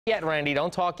Yet, Randy,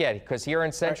 don't talk yet, because here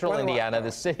in central Indiana,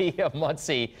 the city of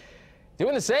Muncie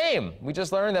doing the same. We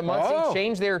just learned that Muncie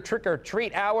changed their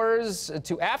trick-or-treat hours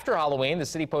to after Halloween. The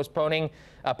city posted on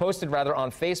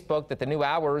Facebook that the new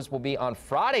hours will be on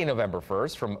Friday, November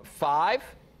 1st from 5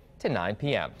 to 9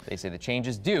 p.m. They say the change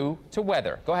is due to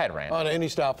weather. Go ahead, Randy. On the Indy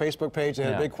Style Facebook page, they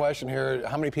had a big question here.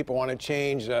 How many people want to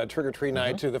change trick-or-treat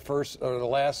night to the first or the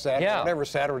last Saturday, whatever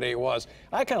Saturday it was?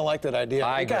 I kind of like that idea.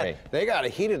 I agree. They got a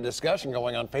heated discussion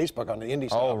going on Facebook on the Indy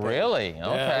Style page. Really? Okay.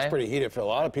 Yeah, it's pretty heated. A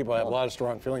lot of people have a lot of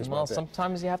strong feelings about that. Well,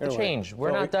 sometimes you have to change.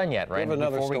 We're not done yet, right?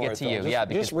 Before we get to you.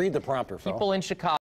 Just read the prompter, Phil. People in Chicago.